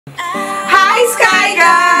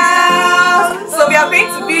are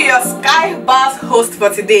going to be your Shaaiba's host for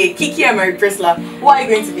today. Kiki and Mary Prisla. Who are you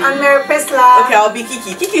going to be? I'm Mary Prisla. Okay, I'll be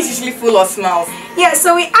Kiki. Kiki is usually full of smiles. Yeah,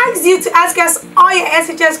 so we asked you to ask us all your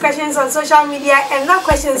SHS questions on social media, and not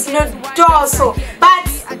questions, do also. But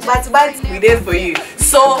we did for you.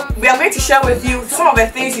 So we are going to share with you some of the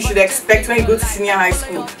things you should expect when you go to senior high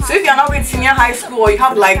school. So if you're not going to senior high school, or you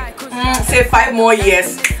have like say 5 more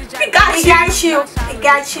years, we got you.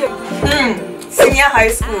 Senior high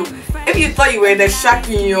school. If you thought you were the shark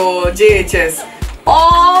in your JHS,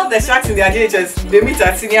 all the sharks in their JHS, they meet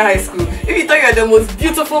at senior high school. If you thought you were the most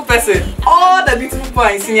beautiful person, all the beautiful people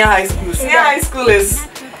are in senior high school. Senior high school is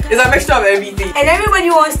a mixture of everything. And everybody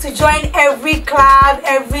wants to join every club,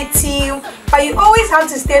 every team, but you always have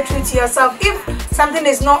to stay true to yourself. If something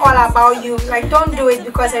is not all about you, like, don't do it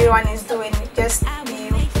because everyone is doing it. Just be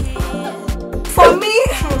you. For me,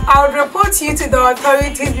 I would report you to the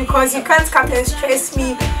authorities because you can't come and stress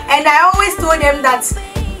me. And I always told them that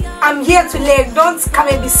I'm here to learn. Don't come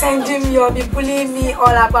and be sending me or be bullying me all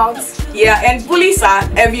about. Yeah, and bullies are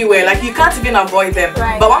everywhere. Like, you can't even avoid them.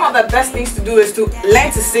 Right. But one of the best things to do is to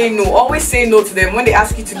learn to say no. Always say no to them when they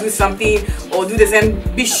ask you to do something or do this, and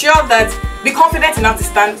be sure that be confident enough to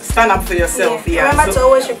stand up for yourself. Yeah. Remember to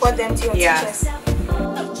always report them to your teachers.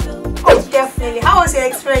 Oh, definitely. How was your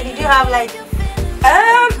experience? Did you have like?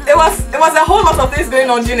 It was a whole lot of things going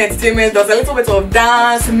on during entertainment. There was a little bit of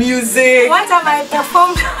dance, music. One time I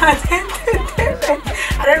performed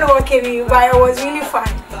I don't know what came in, but it was really fun.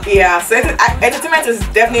 Yeah, so entertainment is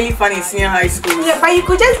definitely fun in senior high school. Yeah, but you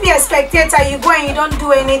could just be a spectator. You go and you don't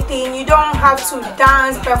do anything. You don't have to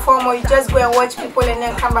dance, perform, or you just go and watch people and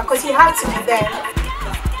then come back, because you have to be there.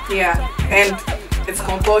 Yeah, and it's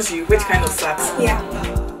compulsory, which kind of sucks. Yeah.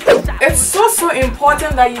 It's so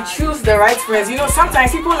important that you choose the right friends. You know,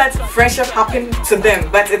 sometimes people let friendship happen to them,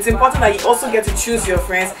 but it's important that you also get to choose your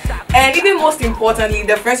friends. And even most importantly,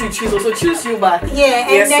 the friends you choose also choose you back. Yeah,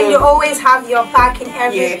 and then you always have your back in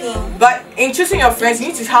everything. Yeah. But in choosing your friends, you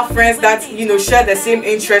need to have friends that, share the same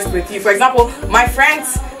interest with you. For example, my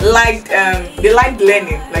friends they liked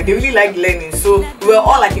learning. Like, they really liked learning. So we were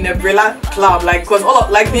all like in a umbrella club, like, because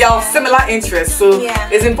they are similar interests. So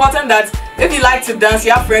it's important that if you like to dance,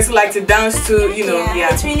 you have friends who like to dance too,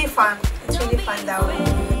 Yeah, it's really fun. It's really fun that way.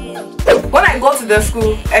 When I go to the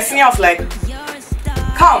school, a senior was like,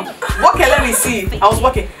 come, walk here, let me see. I was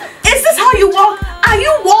walking. Is this how you walk? Are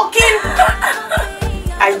you walking?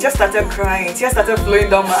 I just started crying. Tears started flowing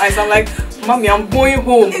down my eyes. I'm like, Mommy, I'm going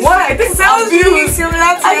home. Why? This sounds really similar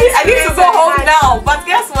to I need to go home now. But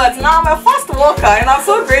guess what? Now I'm a fast walker and I'm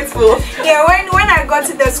so grateful. Yeah, when I got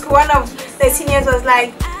to the school, one of the seniors was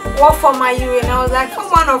like, what form are you? And I was like, form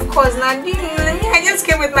 1, of course. Now, I just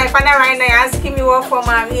came with my father right now asking me what form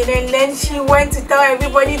I'm in. And then she went to tell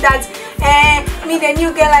everybody that me, the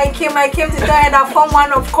new girl I came to tell her that form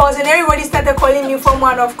 1, of course. And everybody started calling me form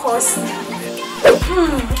 1, of course.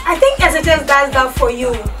 I think SHS does that for you.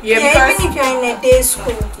 Yeah, even if you're in a day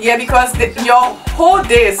school. Yeah, because your whole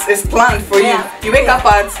day is planned for you. You wake up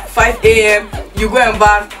at 5 a.m. You go and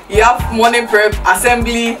bath. You have morning prep,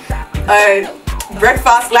 assembly,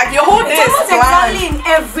 breakfast. Like, your whole day is planned. Exactly in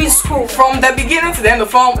every school. From the beginning to the end,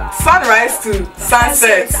 from sunrise to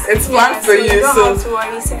sunset. It's planned for you. So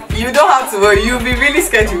you don't have to worry. You'll be really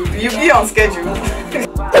scheduled. You'll be on schedule.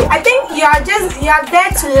 I think you are there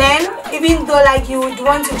to learn, even though like you would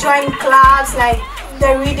want to join clubs like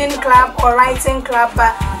the reading club or writing club,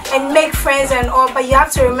 and make friends and all, but you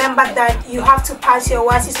have to remember that you have to pass your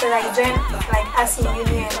WASI so that you join like us in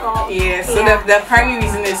uni and all. Yeah, so the primary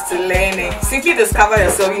reason is to learn and simply discover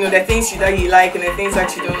yourself, the things that you like and the things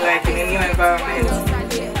that you don't like in a new environment.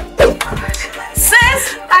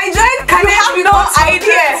 Since I joined Cadet, you have no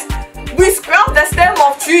idea. We scrapped the stem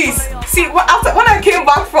of trees. See, when I came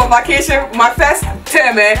back from vacation, my first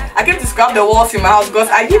term, I came to scrap the walls in my house because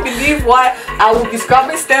I didn't believe why I would be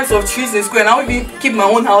scrapping stems of trees in school and I would be keep my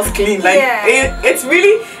own house clean. Like, it's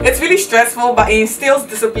really stressful, but it instills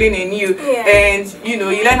discipline in you, and you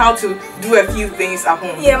learn how to do a few things at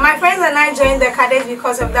home. Yeah, my friends and I joined the cadets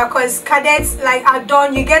because of that. Because cadets are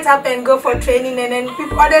done, you get up and go for training, and then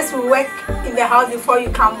others will work in the house before you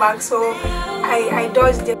come back. So I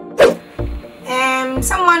dodged it.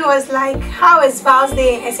 Someone was like, how is Val's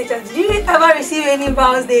Day in SHS? Did you ever receive any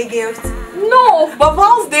Val's Day gifts? No, but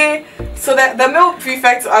Val's Day, so that the male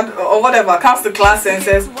prefect or whatever comes to class and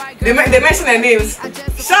says, they mention their names,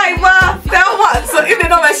 Shaaiba, Thelma. So if they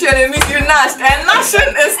don't mention your name, you nash. And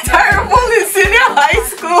nashing is terrible in senior high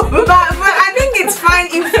school. But I think it's fine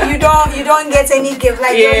if you don't get any gift.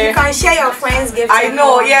 Like, you can share your friends' gifts. I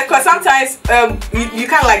know, because sometimes you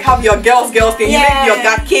kind of like have your girls thing. You make your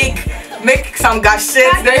cake. make some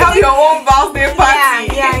gashets, then you have your own birthday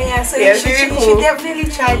party. Yeah. So Yeah, you really should cool.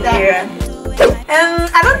 definitely try that. Yeah.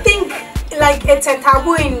 I don't think like it's a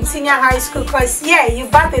taboo in senior high school because you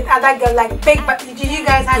bath with other girls like big. But did you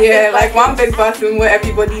guys have? Yeah, like one big bathroom where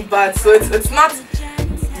everybody baths, so it's not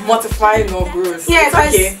mortifying or gross. Yeah, it's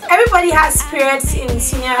because okay. everybody has periods in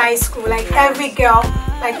senior high school, like every girl,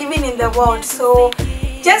 like even in the world. So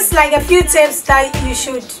just like a few tips that you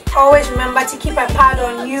should always remember to keep a pad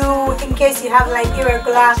on you in case you have like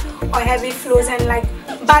irregular or heavy flows, and like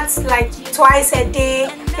baths like twice a day,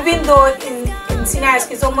 even though in senior high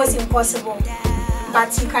school it's almost impossible,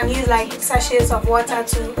 but you can use like sachets of water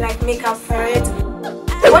to like make up for it.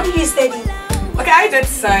 What did you study? Okay, I did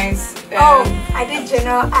science. I did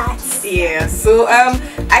general arts. Yeah, so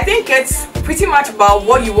I think it's pretty much about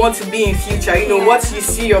what you want to be in future, you know, what you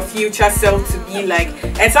see your future self to be like.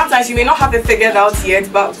 And sometimes you may not have it figured out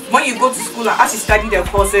yet, but when you go to school and as you study the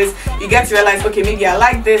courses, you get to realize, okay, maybe I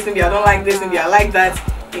like this, maybe I don't like this, maybe I like that,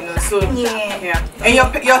 you know. So yeah. And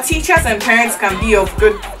your teachers and parents can be of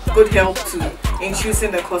good help too in choosing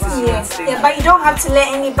the courses you want to study. Yeah, but you don't have to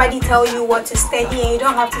let anybody tell you what to study, and you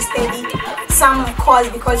don't have to study some course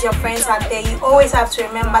because your friends are there. You always have to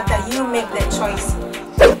remember that you make the choice.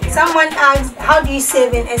 Someone asked, how do you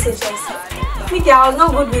save in SHS? Me, I was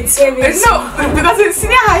not good with saving. No, because in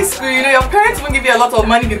senior high school, you know, your parents won't give you a lot of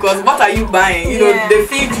money because what are you buying? You know, they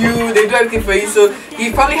feed you, they do everything for you, so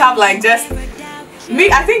you probably have like just me.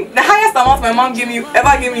 I think the highest amount my mom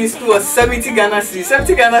ever gave me in school was 70 Ghana cedis.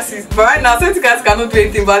 70 Ghana cedis. But right now, 70 Ghana cannot do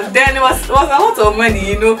anything. But then it was a lot of money.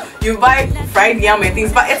 You know, you buy fried yam and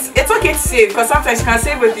things. But it's okay to save because sometimes you can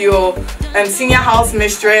save with your senior house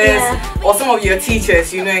mistress or some of your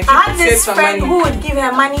teachers. You know, and I had this some friend money. who would give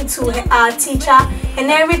her money to her teacher, and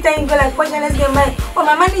every time you go like, let's get money. Oh,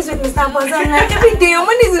 my money is with Mr. Ponzo. Like, every day your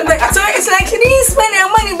money is with me. So it's like she didn't spend her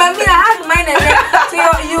money, but me, I had mine. And then, so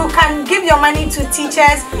you can give your money to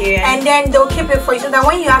teachers, and then they'll keep it for you, so that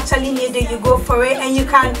when you actually need it, you go for it, and you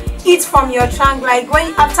can eat from your trunk. Like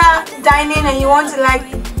when after dining and you want to like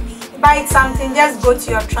buy something, just go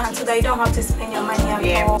to your trunk so that you don't have to spend your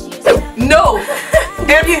money at all. No,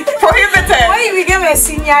 prohibited. When you became a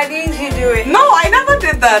senior, didn't you do it? No, I never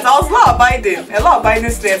did that. I was law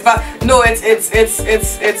abiding student, but no,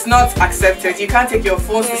 it's not accepted. You can't take your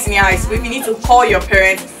phones to senior high school. If you need to call your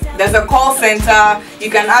parents, there's a call center.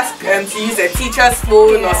 You can ask to use a teacher's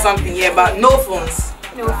phone or something. Yeah, but no phones,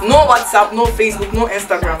 no WhatsApp, no Facebook, no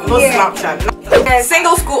Instagram, no Snapchat.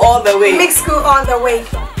 Single school all the way. Mixed school all the way.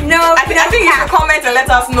 No, I think you should comment and let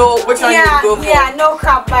us know which one you go for. Yeah, no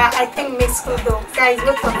cap, but I think mixed school though. Guys,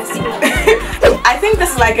 look for the school. I think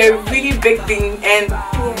this is like a really big thing, and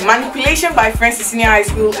manipulation by friends in senior high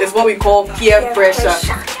school is what we call peer pressure.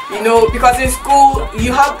 You know, because in school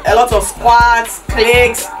you have a lot of squads,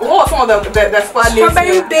 cliques. What are some of the squad names?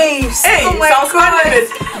 Strawberry babes. Hey, some squad names,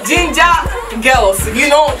 ginger girls. You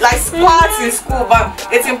know, like squads in school. But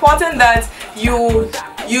it's important that you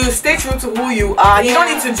stay true to who you are. You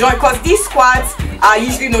don't need to join because these squads are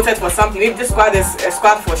usually noted for something. Maybe this squad is a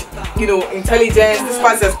squad for, you know, intelligence. This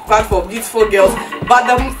squad is a squad for beautiful girls. But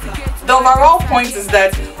the overall point is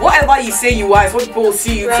that whatever you say you are is what people will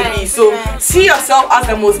see you to be. So see yourself as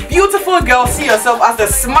the most beautiful girl, see yourself as the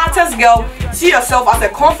smartest girl, see yourself as a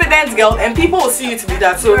confident girl, and people will see you to be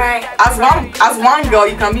that. So as one girl,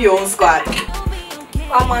 you can be your own squad.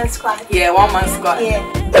 One man squad. Yeah, one man squad.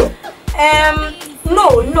 Yeah.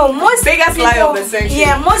 No, most biggest people, lie of the century.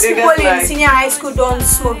 Yeah, most biggest people lie. in senior high school don't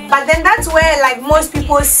smoke, but then that's where like most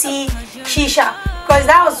people see shisha, because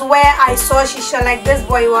that was where I saw shisha. Like this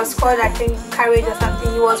boy was called, I think, Courage or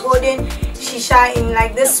something. He was holding shisha in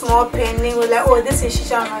like this small pen, and he was like, oh, this is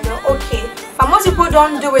shisha. And I was like, okay, but most people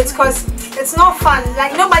don't do it because it's not fun.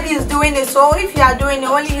 Like nobody is doing it, so if you are doing it,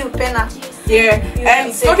 only you penna. Yeah,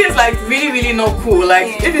 and smoking is like really not cool.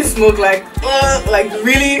 Like if you smoke, like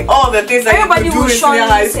really all the things that everybody you could do in senior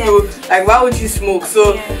high school, like why would you smoke?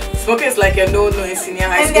 So smoking is like a no in senior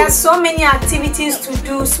high school. And there's so many activities to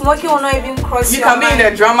do. Smoking will not even cross your mind. You can be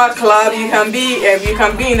in a drama club. You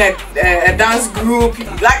can be in a dance group.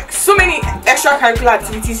 Like so many extracurricular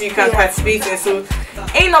activities you can participate in. So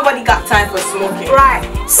ain't nobody got time for smoking. Right.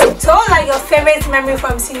 So what like your favorite memory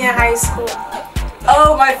from senior high school?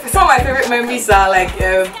 Oh, some of my favorite memories are like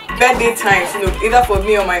birthday times, you know, either for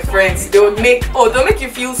me or my friends. They'll make you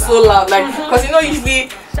feel so loved, like because you know usually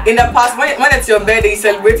in the past when it's your birthday you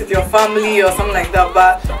celebrate with your family or something like that,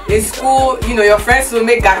 but in school, you know, your friends will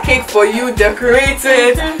make a cake for you, decorate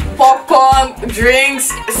it, popcorn,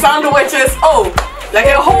 drinks, sandwiches, like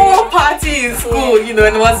a whole party in school, you know,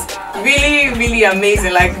 and it was really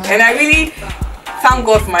amazing. Like, and I really thank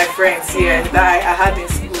God for my friends here that I had in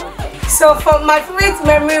school. So for my favorite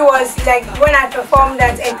memory was like when I performed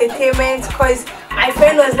at entertainment, because my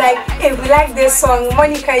friend was like, hey, we like this song,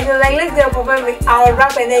 Monica, you know, like let's do a perform, I'll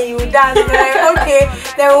rap and then you dance. We're like, okay.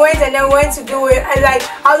 Then we went to do it. And like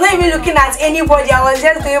I was not even looking at anybody, I was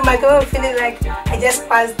just doing my own feeling, like I just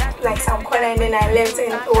passed like some corner and then I left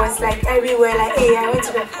and it was like everywhere, like hey, I went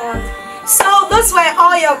to the front. So those were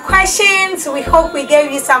all your questions. We hope we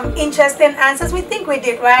gave you some interesting answers. We think we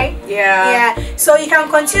did, right? Yeah. So you can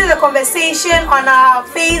continue the conversation on our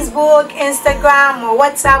Facebook, Instagram, or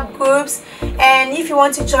WhatsApp groups. And if you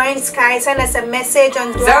want to join Sky, send us a message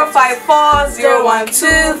on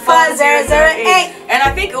 054-012-4008. And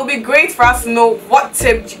I think it will be great for us to know what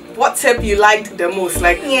tip you liked the most.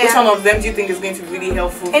 Like which one of them do you think is going to be really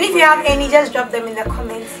helpful? And if you have any, just drop them in the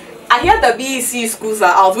comments. I hear the BEC schools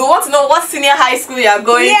are out. We want to know what senior high school you are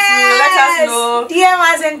going to. Let us know. DM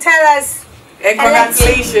us and tell us. And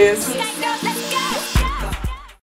congratulations.